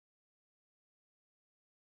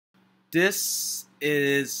This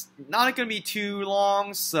is not gonna be too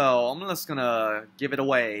long, so I'm just gonna give it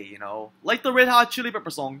away, you know. Like the Red Hot Chili Pepper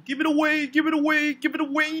song, give it away, give it away, give it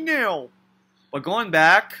away now. But going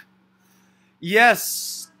back,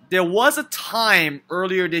 yes, there was a time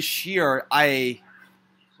earlier this year I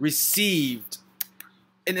received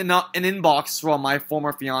an inbox from my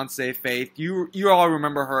former fiance, Faith. You all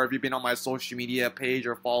remember her if you've been on my social media page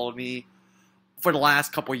or followed me for the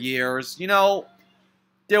last couple years. You know,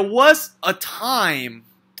 there was a time,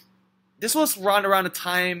 this was around the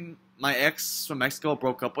time my ex from Mexico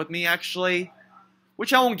broke up with me, actually,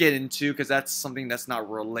 which I won't get into because that's something that's not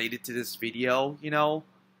related to this video, you know.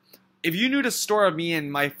 If you knew the story of me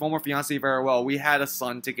and my former fiance very well, we had a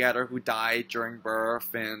son together who died during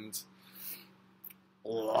birth, and a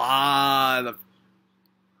lot of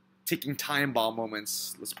ticking time bomb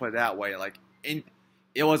moments, let's put it that way. Like,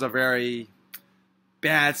 it was a very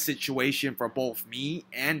bad situation for both me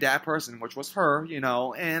and that person, which was her, you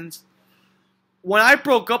know. And when I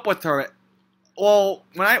broke up with her, well,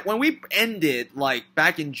 when we ended, like,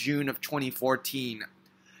 back in June of 2014,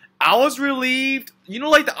 I was relieved. You know,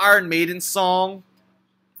 like the Iron Maiden song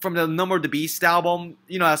from the Number of the Beast album?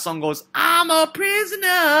 You know, that song goes, I'm a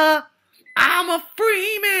prisoner, I'm a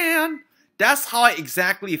free man. That's how I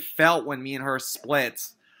exactly felt when me and her split.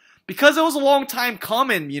 Because it was a long time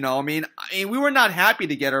coming, you know. I mean, we were not happy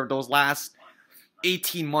together those last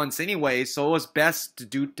 18 months anyway, so it was best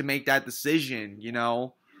to make that decision, you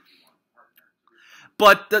know.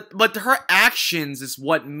 But her actions is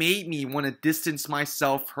what made me want to distance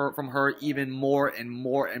myself from her even more and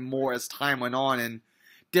more and more as time went on. And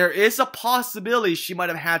there is a possibility she might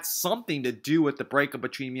have had something to do with the breakup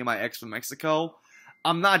between me and my ex from Mexico.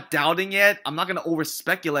 I'm not doubting it. I'm not going to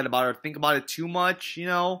over-speculate about it or think about it too much, you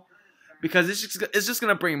know. Because it's just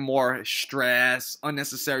going to bring more stress,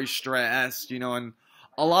 unnecessary stress, you know, and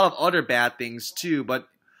a lot of other bad things too. But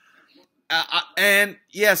and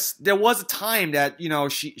yes, there was a time that, you know,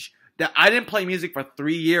 that I didn't play music for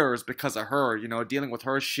 3 years because of her, you know, dealing with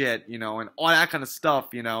her shit, you know, and all that kind of stuff,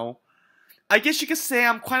 you know. I guess you could say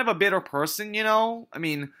I'm kind of a bitter person, you know. I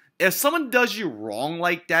mean, if someone does you wrong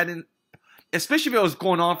like that, and especially if it was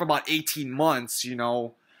going on for about 18 months, you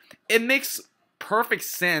know, it makes perfect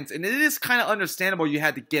sense, and it is kind of understandable you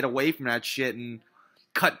had to get away from that shit and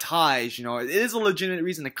cut ties, you know. It is a legitimate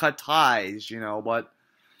reason to cut ties, you know, but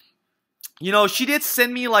you know, she did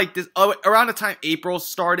send me like this around the time April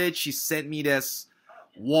started. She sent me this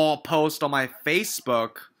wall post on my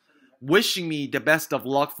Facebook wishing me the best of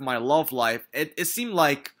luck for my love life. It seemed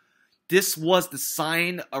like this was the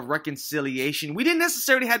sign of reconciliation. We didn't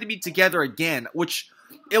necessarily have to be together again, which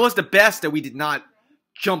it was the best that we did not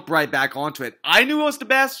jump right back onto it. I knew it was the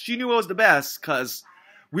best. She knew it was the best, because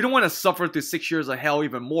we don't want to suffer through 6 years of hell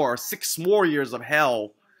even more. 6 more years of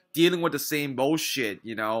hell dealing with the same bullshit,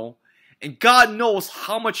 you know. And God knows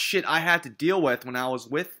how much shit I had to deal with when I was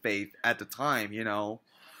with Faith at the time, you know.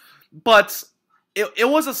 But it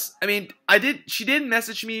was I mean, she did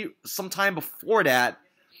message me sometime before that.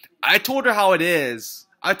 I told her how it is.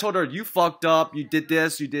 I told her, you fucked up, you did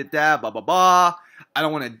this, you did that, blah, blah, blah. I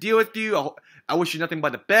don't want to deal with you. I wish you nothing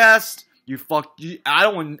but the best. I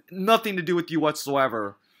don't want nothing to do with you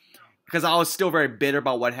whatsoever. Because I was still very bitter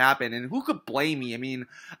about what happened. And who could blame me? I mean,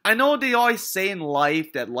 I know they always say in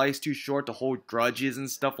life that life's too short to hold grudges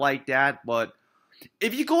and stuff like that. But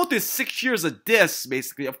if you go through 6 years of this,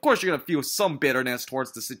 basically, of course you're going to feel some bitterness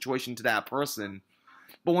towards the situation to that person.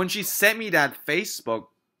 But when she sent me that Facebook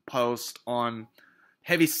post on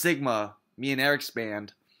Heavy Sigma, me and Eric's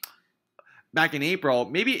band, back in April,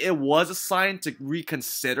 maybe it was a sign to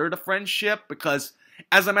reconsider the friendship, because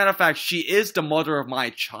as a matter of fact, she is the mother of my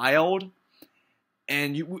child,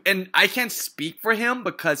 and I can't speak for him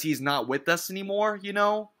because he's not with us anymore, you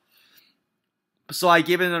know. So I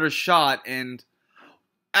gave it another shot, and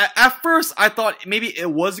at first I thought maybe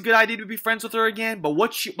it was a good idea to be friends with her again.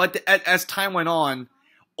 But as time went on,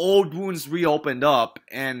 old wounds reopened up,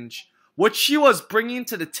 and what she was bringing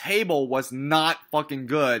to the table was not fucking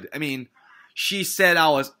good. I mean, she said I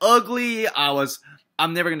was ugly.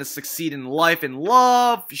 I'm never gonna succeed in life and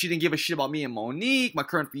love. She didn't give a shit about me and Monique, my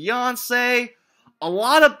current fiance. A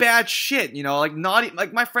lot of bad shit, you know,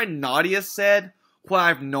 like my friend Nadia said, who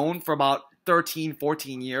I've known for about 13,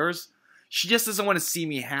 14 years. She just doesn't want to see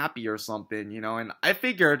me happy or something, you know. And I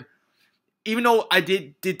figured, even though I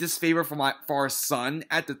did this favor for our son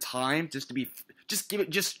at the time, just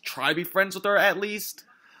try to be friends with her at least.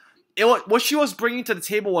 What she was bringing to the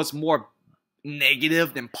table was more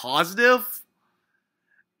negative than positive.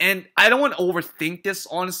 And I don't want to overthink this,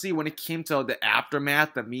 honestly, when it came to the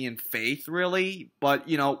aftermath of me and Faith, really. But,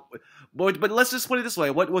 you know, But let's just put it this way: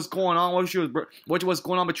 what was going on? What was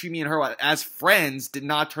going on between me and her as friends did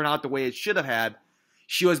not turn out the way it should have had.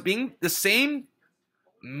 She was being the same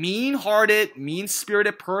mean-hearted,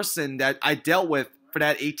 mean-spirited person that I dealt with for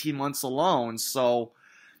that 18 months alone. So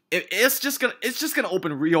it's just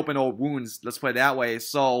gonna reopen old wounds. Let's put it that way.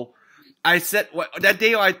 So I said that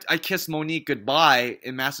day I kissed Monique goodbye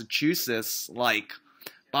in Massachusetts, like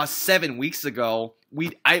about 7 weeks ago. We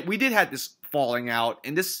did have this falling out,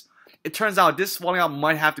 and it turns out this falling out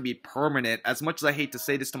might have to be permanent. As much as I hate to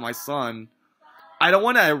say this to my son, I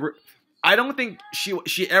don't think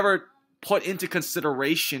she ever put into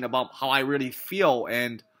consideration about how I really feel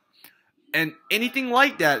and anything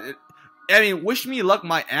like that. I mean, wish me luck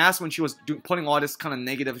my ass when she was putting all this kind of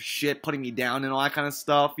negative shit, putting me down and all that kind of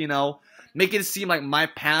stuff, you know, making it seem like my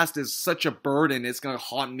past is such a burden, it's gonna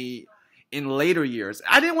haunt me in later years.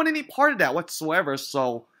 I didn't want any part of that whatsoever,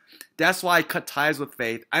 so that's why I cut ties with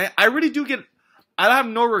Faith. I really do I have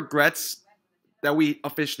no regrets that we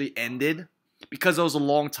officially ended, because it was a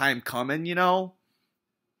long time coming, you know.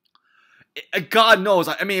 God knows,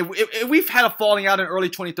 I mean, if we've had a falling out in early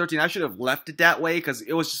 2013, I should have left it that way, because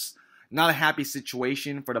it was just not a happy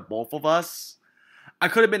situation for the both of us. I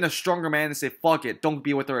could have been a stronger man and say, fuck it, don't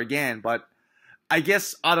be with her again, but I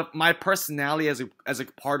guess out of my personality as a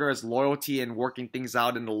partner, as loyalty and working things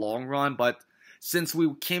out in the long run, but since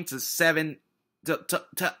we came to 7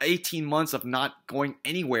 to 18 months of not going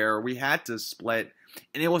anywhere, we had to split,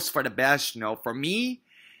 and it was for the best, you know, for me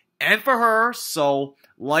and for her. So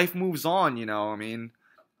life moves on, you know. I mean,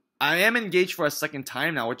 I am engaged for a second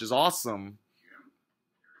time now, which is awesome.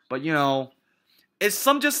 But you know,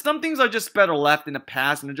 some things are just better left in the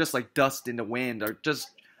past, and they're just like dust in the wind, or just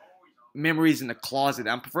memories in the closet.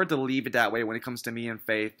 I prefer to leave it that way when it comes to me and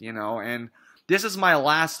Faith, you know. And this is my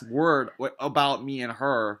last word about me and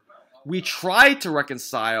her. We tried to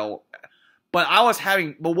reconcile, but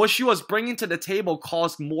what she was bringing to the table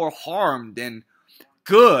caused more harm than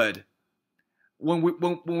good. When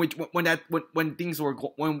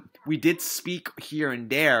we did speak here and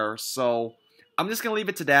there, so I'm just gonna leave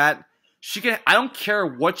it to that. I don't care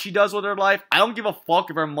what she does with her life. I don't give a fuck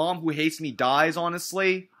if her mom, who hates me, dies,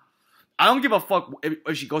 honestly. I don't give a fuck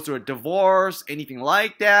if she goes through a divorce, anything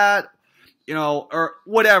like that, you know, or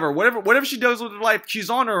whatever she does with her life. She's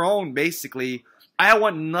on her own, basically. I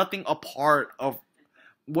want nothing a part of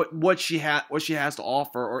what she has to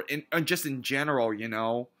offer, or just in general, you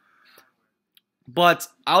know. But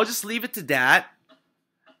I'll just leave it to that.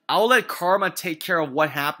 I'll let karma take care of what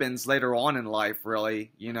happens later on in life,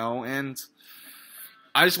 really, you know. And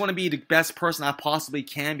I just want to be the best person I possibly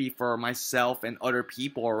can be for myself and other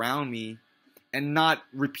people around me, and not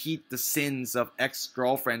repeat the sins of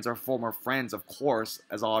ex-girlfriends or former friends, of course,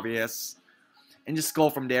 as obvious, and just go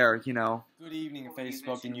from there, you know. Good evening,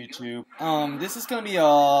 Facebook and YouTube. This is gonna be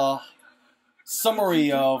a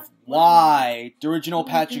summary of why the original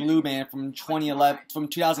Patrick Lou band from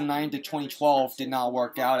 2009 to 2012 did not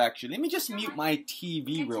work out. Actually, let me just mute my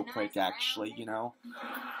TV real quick. Actually, you know.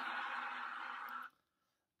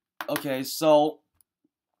 Okay, so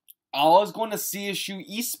I was going to CSU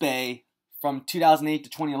East Bay from 2008 to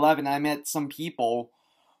 2011. I met some people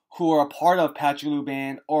who were a part of Patrick Lou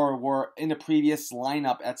band, or were in the previous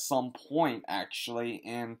lineup at some point, actually.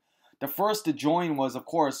 And the first to join was, of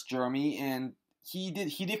course, Jeremy, and he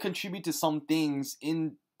did contribute to some things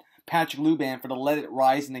in Patrick Lou band for the Let It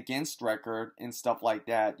Rise and Against record and stuff like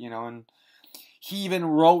that, you know. And he even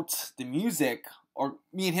wrote the music, or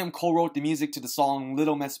me and him co-wrote the music to the song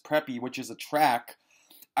Little Miss Preppy, which is a track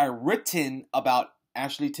I written about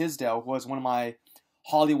Ashley Tisdale, who was one of my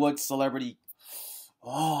Hollywood celebrity,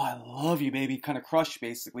 oh, I love you, baby, kind of crush,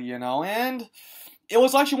 basically, you know. And it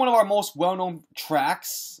was actually one of our most well-known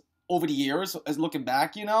tracks over the years, as looking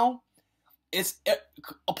back, you know.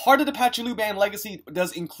 A part of the Patrick Lou band legacy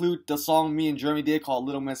does include the song me and Jeremy did called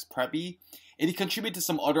Little Miss Preppy, and he contributed to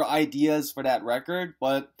some other ideas for that record,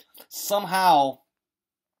 but somehow,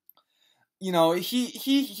 you know, he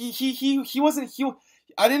wasn't,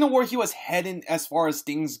 I didn't know where he was heading as far as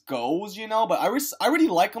things goes, you know, but I really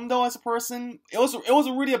like him, though, as a person. It was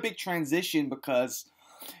really a big transition, because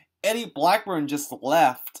Eddie Blackburn just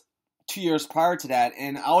left 2 years prior to that,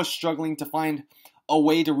 and I was struggling to find a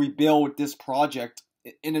way to rebuild this project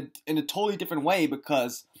in a totally different way,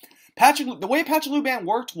 because the way Patrick Lou band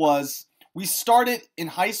worked was, we started in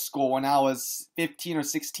high school when I was 15 or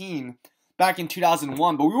 16 back in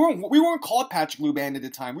 2001, but we weren't called Patrick Lou band at the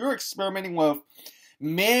time. We were experimenting with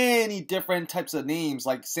many different types of names,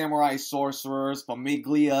 like Samurai Sorcerers,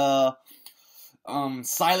 Famiglia,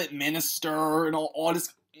 Silent Minister, and all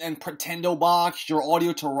this and Pretendo Box, Your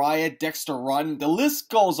Audio to Riot, Dexter Run, the list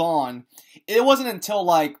goes on. It wasn't until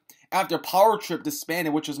like after Power Trip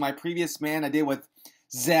disbanded, which was my previous band I did with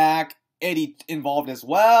Zach, Eddie involved as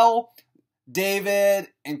well, David,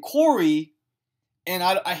 and Corey. And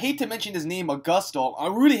I hate to mention his name, Augusto. I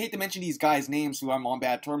really hate to mention these guys' names who I'm on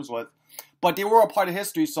bad terms with. But they were a part of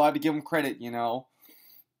history, so I have to give them credit, you know.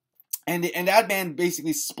 And that band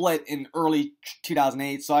basically split in early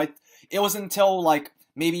 2008. So it wasn't until like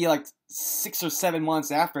maybe like 6 or 7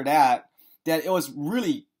 months after that that it was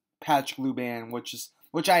really Patch Glue Band,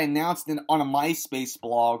 which I announced on a MySpace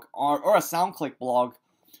blog or a SoundClick blog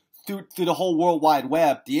through the whole World Wide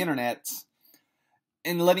Web, the internet,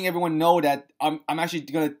 and letting everyone know that I'm actually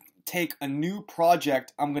gonna take a new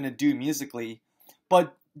project I'm gonna do musically,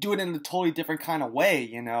 but do it in a totally different kind of way,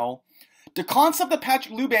 you know. The concept of Patch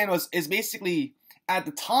Glue Band is basically, at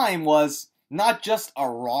the time, was not just a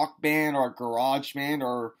rock band or a garage band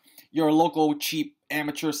or your local cheap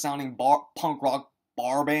amateur sounding punk rock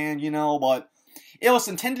bar band, you know, but it was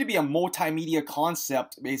intended to be a multimedia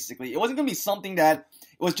concept, basically. It wasn't going to be something that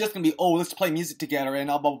it was just going to be, oh, let's play music together and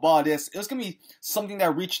blah, blah, blah, this. It was going to be something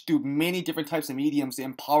that reached through many different types of mediums to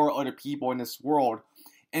empower other people in this world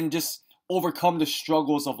and just overcome the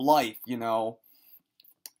struggles of life, you know.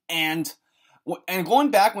 And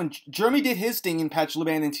going back when Jeremy did his thing in Patch Glue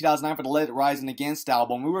Band in 2009 for the Let It Rise and Against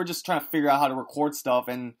album, we were just trying to figure out how to record stuff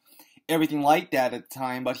and everything like that at the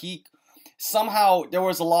time. But somehow there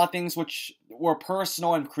was a lot of things which were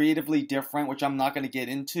personal and creatively different, which I'm not going to get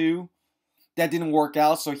into, that didn't work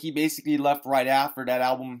out. So he basically left right after that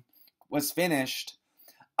album was finished.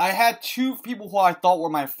 I had two people who I thought were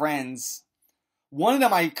my friends. One of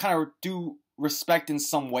them I kind of do respect in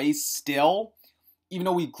some ways still, even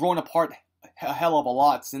though we've grown apart a hell of a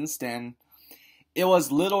lot since then. It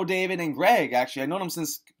was Little David and Greg, actually. I've known them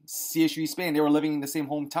since CSU Spain. They were living in the same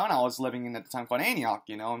hometown I was living in at the time, called Antioch,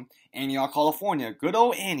 you know. Antioch, California. Good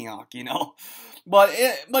old Antioch, you know. But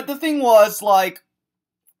the thing was, like,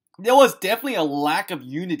 there was definitely a lack of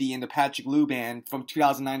unity in the Patch Glue Band from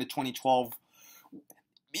 2009 to 2012.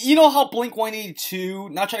 You know how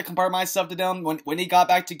Blink-182, not trying to compare myself to them, when they got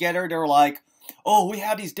back together, they were like, oh, we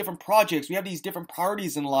have these different projects, we have these different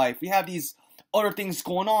priorities in life, we have these other things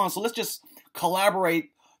going on, so let's just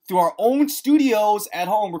collaborate through our own studios at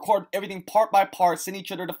home, record everything part by part, send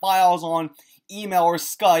each other the files on email or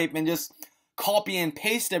Skype, and just copy and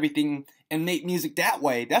paste everything and make music that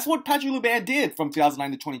way. That's what Patch Glue Band did from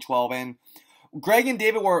 2009 to 2012, and Greg and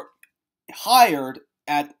David were hired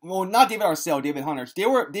at, well, not David Arcel, David Hunter.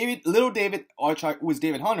 Little David, who was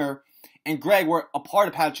David Hunter, and Greg were a part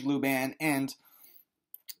of Patch Glue Band, and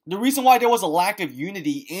the reason why there was a lack of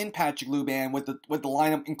unity in Patch Glue Band with the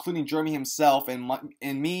lineup, including Jeremy himself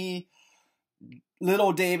and me,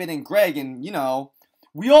 Little David and Greg, and you know,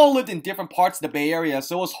 we all lived in different parts of the Bay Area,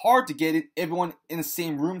 so it was hard to get everyone in the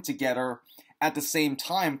same room together at the same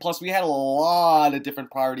time. Plus, we had a lot of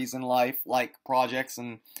different priorities in life, like projects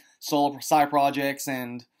and solo side projects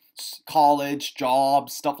and college,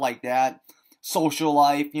 jobs, stuff like that, social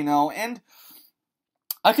life, you know, and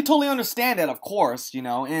I could totally understand that, of course, you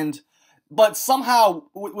know, but somehow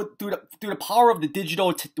through the power of the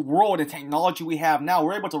digital world and technology we have now,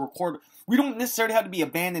 we're able to record. We don't necessarily have to be a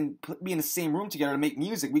band and be in the same room together to make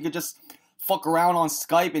music. We could just fuck around on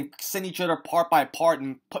Skype and send each other part by part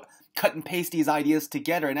and cut and paste these ideas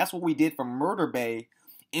together, and that's what we did for Murder Bay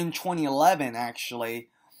in 2011. Actually,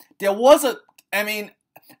 there was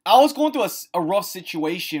I was going through a rough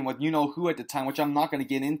situation with you-know-who at the time, which I'm not going to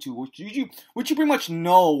get into, which you pretty much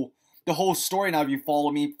know the whole story now if you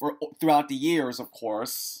follow me throughout the years, of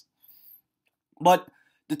course. But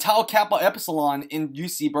the Tau Kappa Epsilon in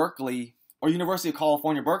UC Berkeley, or University of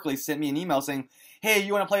California, Berkeley, sent me an email saying, hey,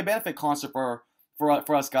 you want to play a benefit concert for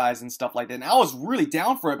us guys and stuff like that. And I was really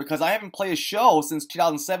down for it because I haven't played a show since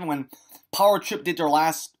 2007 when Power Trip did their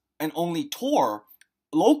last and only tour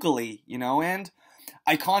locally, you know, and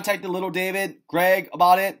I contacted Little David, Greg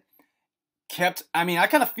about it. I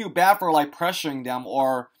kind of feel bad for like pressuring them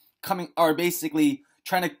or basically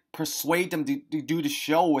trying to persuade them to do the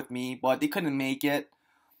show with me, but they couldn't make it.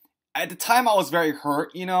 At the time, I was very hurt,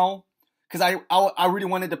 you know, because I really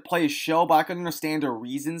wanted to play a show, but I couldn't understand their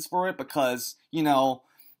reasons for it because, you know,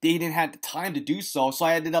 they didn't have the time to do so. So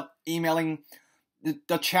I ended up emailing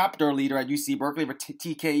the chapter leader at UC Berkeley for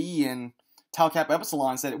TKE and Tau Kappa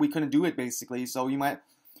Epsilon, said we couldn't do it, basically, so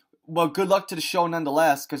well, good luck to the show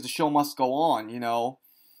nonetheless, because the show must go on, you know.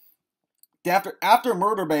 After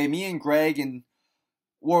Murder Bay, me and Greg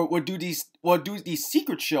would do these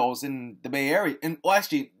secret shows in the Bay Area, and well,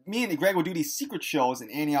 actually, me and Greg would do these secret shows in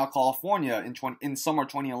Antioch, California in summer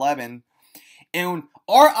 2011, And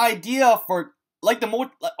our idea for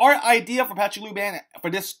our idea for Patrick Lou Band for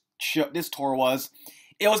this tour was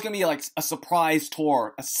it was gonna be like a surprise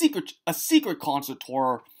tour, a secret concert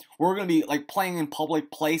tour. We're gonna be like playing in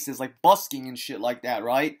public places, like busking and shit like that,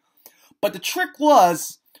 right? But the trick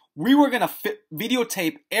was we were gonna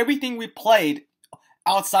videotape everything we played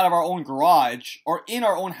outside of our own garage or in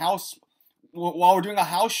our own house while we're doing a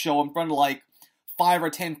house show in front of like 5 or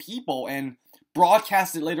 10 people and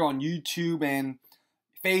broadcast it later on YouTube and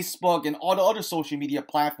Facebook and all the other social media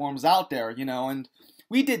platforms out there, you know. And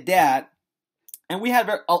we did that, and I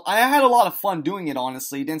had a lot of fun doing it,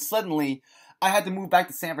 honestly. Then suddenly I had to move back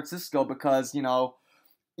to San Francisco because I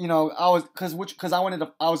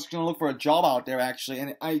was gonna look for a job out there actually,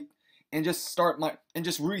 and just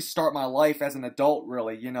restart my life as an adult,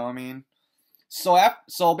 really, you know what I mean?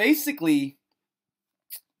 So basically,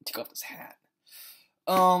 take off this hat.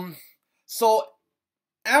 So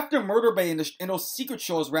after Murder Bay and those secret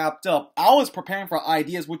shows wrapped up, I was preparing for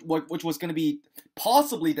ideas which was going to be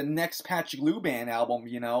possibly the next Patrick Lou Band album,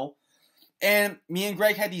 you know? And me and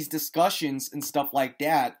Greg had these discussions and stuff like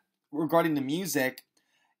that regarding the music,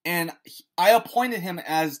 and I appointed him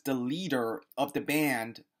as the leader of the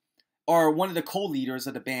band, or one of the co-leaders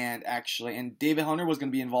of the band, actually, and David Hunter was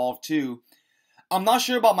going to be involved too. I'm not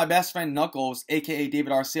sure about my best friend Knuckles, aka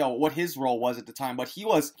David Arceo, what his role was at the time, but he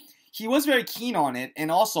was very keen on it,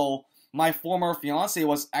 and also my former fiance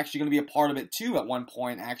was actually going to be a part of it too at one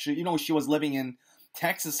point, actually. You know, she was living in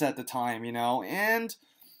Texas at the time, you know,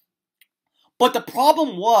 but the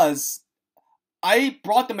problem was, I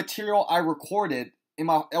brought the material I recorded it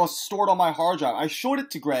was stored on my hard drive. I showed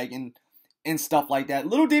it to Greg and stuff like that.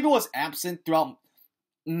 Little David was absent throughout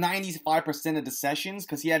 95% of the sessions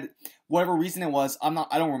because he had whatever reason it was. I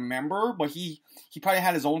don't remember, but he probably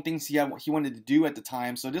had his own things he wanted to do at the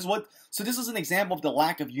time. So this was an example of the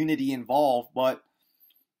lack of unity involved. But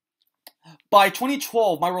by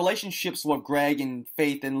 2012, my relationships with Greg and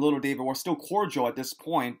Faith and Little David were still cordial at this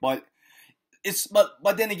point. But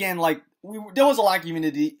then again, like there was a lack of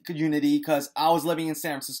unity because I was living in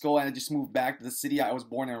San Francisco and I just moved back to the city I was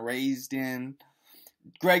born and raised in.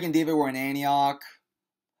 Greg and David were in Antioch.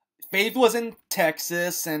 Faith was in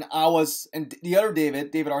Texas, and the other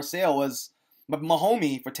David Arceo, was my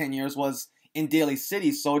homie for 10 years, was in Daly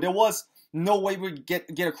City. So there was no way we'd get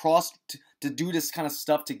across to do this kind of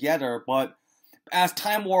stuff together. But as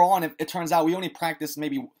time wore on, it turns out we only practiced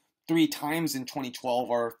maybe 3 times in 2012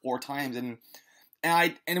 or 4 times, and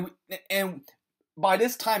by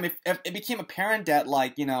this time it became apparent that,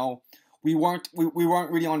 like, you know, we weren't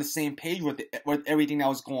really on the same page with everything that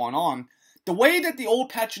was going on. The way that the old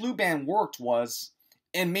Patrick Lou Band worked was,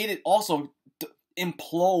 and made it also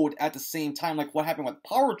implode at the same time, like what happened with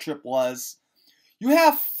Power Trip, was you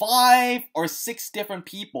have 5 or 6 different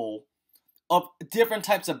people of different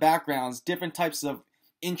types of backgrounds, different types of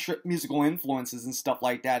musical influences and stuff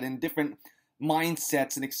like that, and different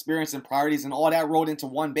mindsets and experience and priorities, and all that rolled into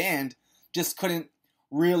one band. Just couldn't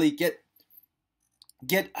really get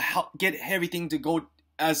everything to go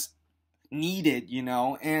as needed, you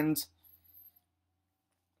know. And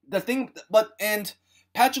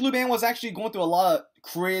Patrick Lou Band was actually going through a lot of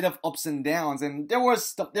creative ups and downs, and there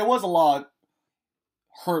was a lot of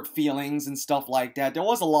hurt feelings and stuff like that. There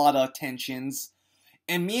was a lot of tensions,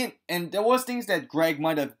 and there was things that Greg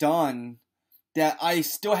might have done that I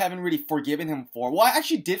still haven't really forgiven him for. Well, I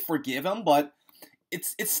actually did forgive him, but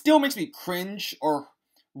it still makes me cringe or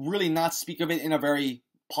really not speak of it in a very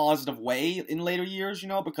positive way in later years, you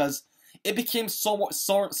know, because it became somewhat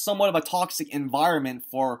of a toxic environment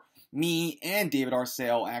for me and David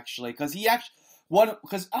Arceo, actually, because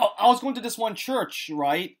I was going to this one church,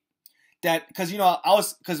 right? Because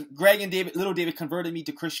Greg and Little David converted me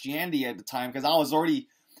to Christianity at the time, because I was already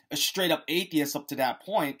a straight up atheist up to that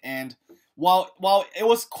point. And while it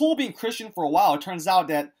was cool being Christian for a while, it turns out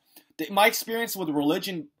that my experience with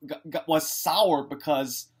religion was sour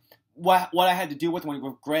because what I had to deal with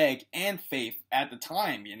with Greg and Faith at the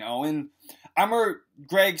time, you know. And I remember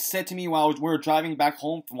Greg said to me while we were driving back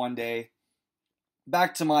home one day,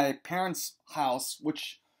 back to my parents' house,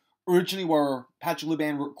 which originally where Patrick Lou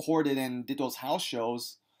Band recorded and did those house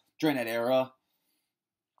shows during that era.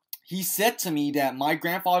 He said to me that my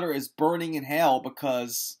grandfather is burning in hell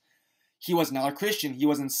because he was not a Christian. He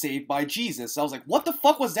wasn't saved by Jesus. I was like, what the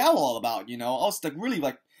fuck was that all about? You know, I was like really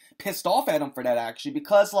like pissed off at him for that, actually,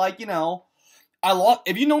 because, like, you know,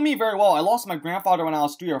 if you know me very well, I lost my grandfather when I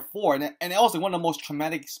was 3 or 4, and that was like one of the most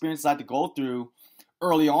traumatic experiences I had to go through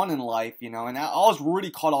early on in life, you know, and I was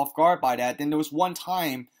really caught off guard by that. Then there was one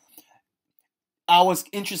time I was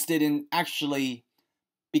interested in actually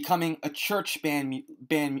becoming a church band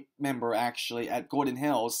member actually at Golden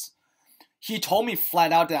Hills. He told me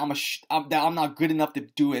flat out that that I'm not good enough to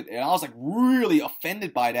do it, and I was like really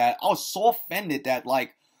offended by that. I was so offended that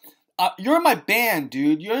like, you're in my band,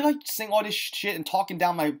 dude. You're like saying all this shit and talking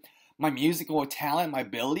down my musical talent, my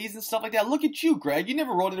abilities and stuff like that. Look at you, Greg. You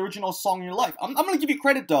never wrote an original song in your life. I'm gonna give you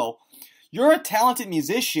credit though. You're a talented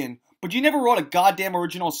musician, but you never wrote a goddamn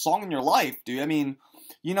original song in your life, dude. I mean,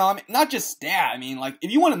 you know, I mean, not just that. I mean, like, if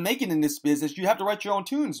you want to make it in this business, you have to write your own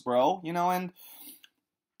tunes, bro. You know, and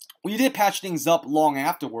we did patch things up long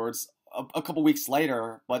afterwards, a couple weeks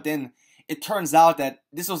later, but then it turns out that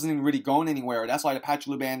this wasn't even really going anywhere. That's why the Patch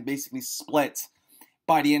Blue Band basically split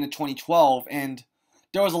by the end of 2012, and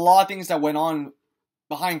there was a lot of things that went on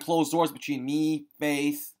behind closed doors between me,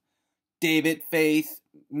 Faith, David, Faith,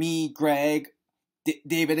 me, Greg,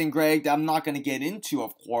 David and Greg that I'm not going to get into,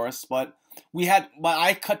 of course, but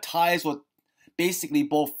I cut ties with basically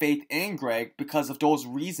both Faith and Greg because of those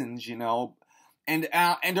reasons, you know. And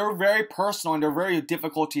they're very personal and they're very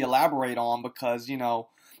difficult to elaborate on because, you know,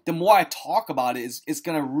 the more I talk about it, it's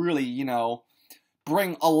going to really, you know,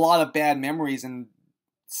 bring a lot of bad memories and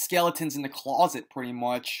skeletons in the closet pretty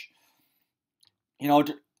much. You know,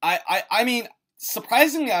 I mean,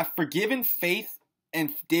 surprisingly, I've forgiven Faith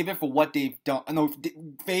and David for what they've done. I know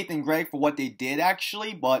Faith and Greg for what they did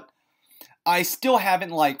actually, but I still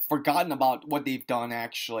haven't like forgotten about what they've done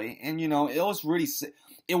actually. And you know, it was a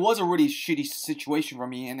really shitty situation for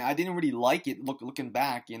me, and I didn't really like it. Looking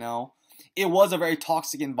back, you know, it was a very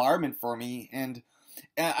toxic environment for me, and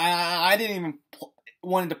I didn't even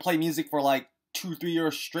wanted to play music for like 2-3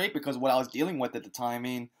 years straight because of what I was dealing with at the time. I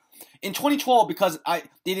mean, in 2012, because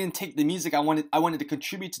they didn't take the music I wanted to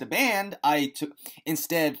contribute to the band, I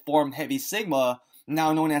instead formed Heavy Sigma,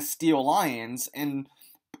 now known as Steel Lions, and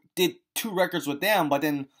did 2 records with them. But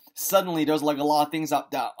then suddenly there's like a lot of things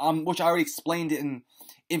that which I already explained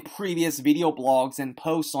in previous video blogs and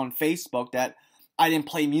posts on Facebook, that I didn't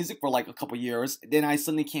play music for like a couple years. Then I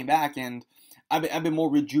suddenly came back, and I've been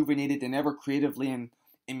more rejuvenated than ever creatively and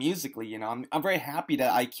musically. You know, I'm very happy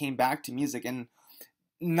that I came back to music and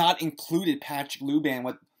not included Patch Blue Band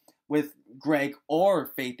with Greg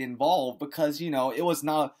or Faith involved, because, you know, it was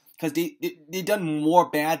not, because they done more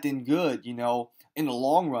bad than good, you know, in the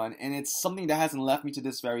long run, and it's something that hasn't left me to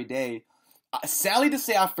this very day. Sadly to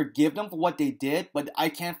say, I forgive them for what they did, but I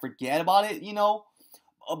can't forget about it, you know.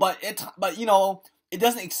 But you know, it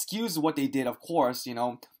doesn't excuse what they did, of course, you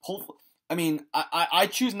know. I mean, I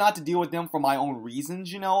choose not to deal with them for my own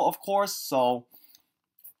reasons, you know, of course. So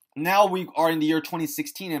now we are in the year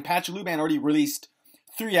 2016, and Patch Blue Band already released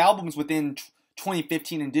 3 albums within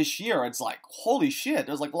 2015 and this year. It's like, holy shit,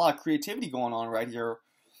 there's like a lot of creativity going on right here.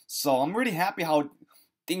 So I'm really happy how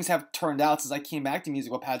things have turned out since I came back to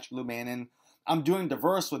music with Patch Blue Band, and I'm doing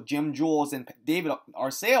diverse with Jim Jules and David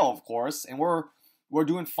Arceo, of course, and we're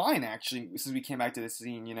doing fine actually since we came back to the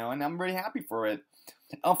scene, you know, and I'm really happy for it.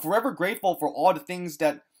 I'm forever grateful for all the things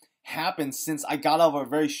that happened since I got out of a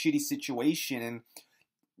very shitty situation and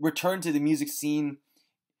returned to the music scene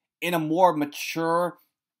in a more mature,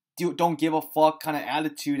 don't give a fuck kind of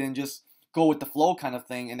attitude and just go with the flow kind of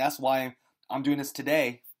thing, and that's why I'm doing this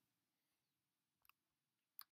today.